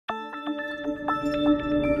Today,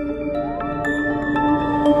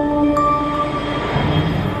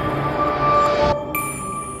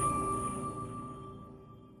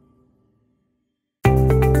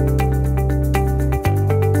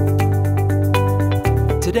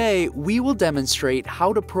 we will demonstrate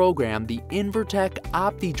how to program the Invertek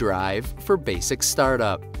Optidrive for basic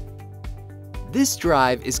startup. This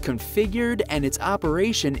drive is configured and its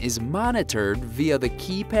operation is monitored via the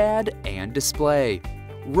keypad and display.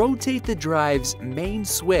 Rotate the drive's main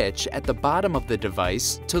switch at the bottom of the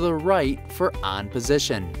device to the right for on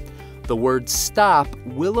position. The word stop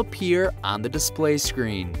will appear on the display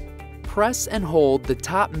screen. Press and hold the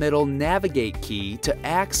top middle navigate key to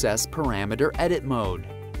access parameter edit mode.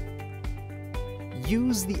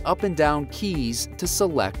 Use the up and down keys to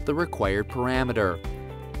select the required parameter.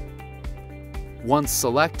 Once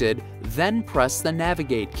selected, then press the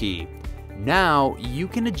navigate key. Now you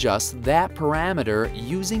can adjust that parameter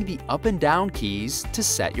using the up and down keys to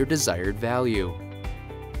set your desired value.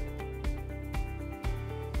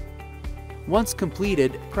 Once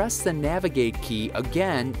completed, press the navigate key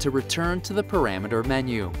again to return to the parameter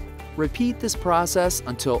menu. Repeat this process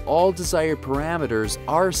until all desired parameters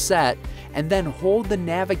are set, and then hold the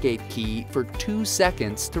navigate key for 2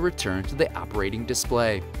 seconds to return to the operating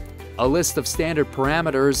display. A list of standard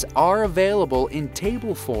parameters are available in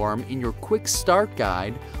table form in your Quick Start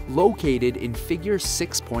Guide located in Figure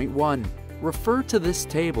 6.1. Refer to this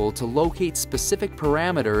table to locate specific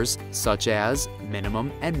parameters such as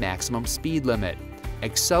minimum and maximum speed limit,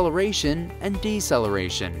 acceleration and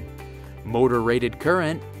deceleration, motor rated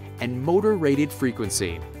current, and motor rated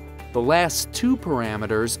frequency. The last 2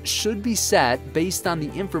 parameters should be set based on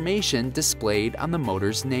the information displayed on the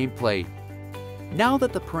motor's nameplate. Now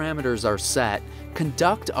that the parameters are set,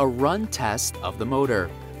 conduct a run test of the motor.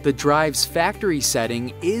 The drive's factory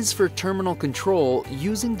setting is for terminal control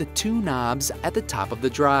using the 2 knobs at the top of the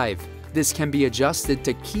drive. This can be adjusted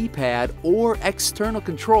to keypad or external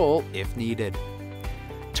control if needed.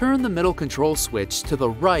 Turn the middle control switch to the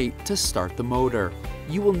right to start the motor.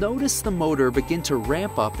 You will notice the motor begin to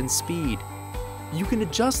ramp up in speed. You can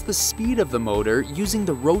adjust the speed of the motor using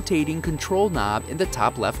the rotating control knob in the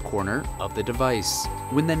top left corner of the device.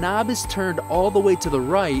 When the knob is turned all the way to the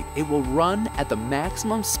right, it will run at the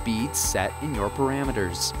maximum speed set in your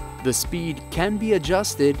parameters. The speed can be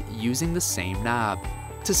adjusted using the same knob.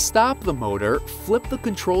 To stop the motor, flip the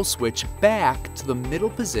control switch back to the middle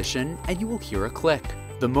position and you will hear a click.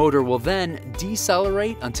 The motor will then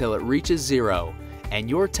decelerate until it reaches 0, and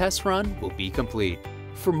your test run will be complete.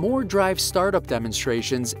 For more drive startup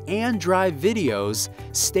demonstrations and drive videos,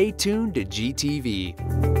 stay tuned to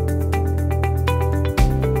GTV.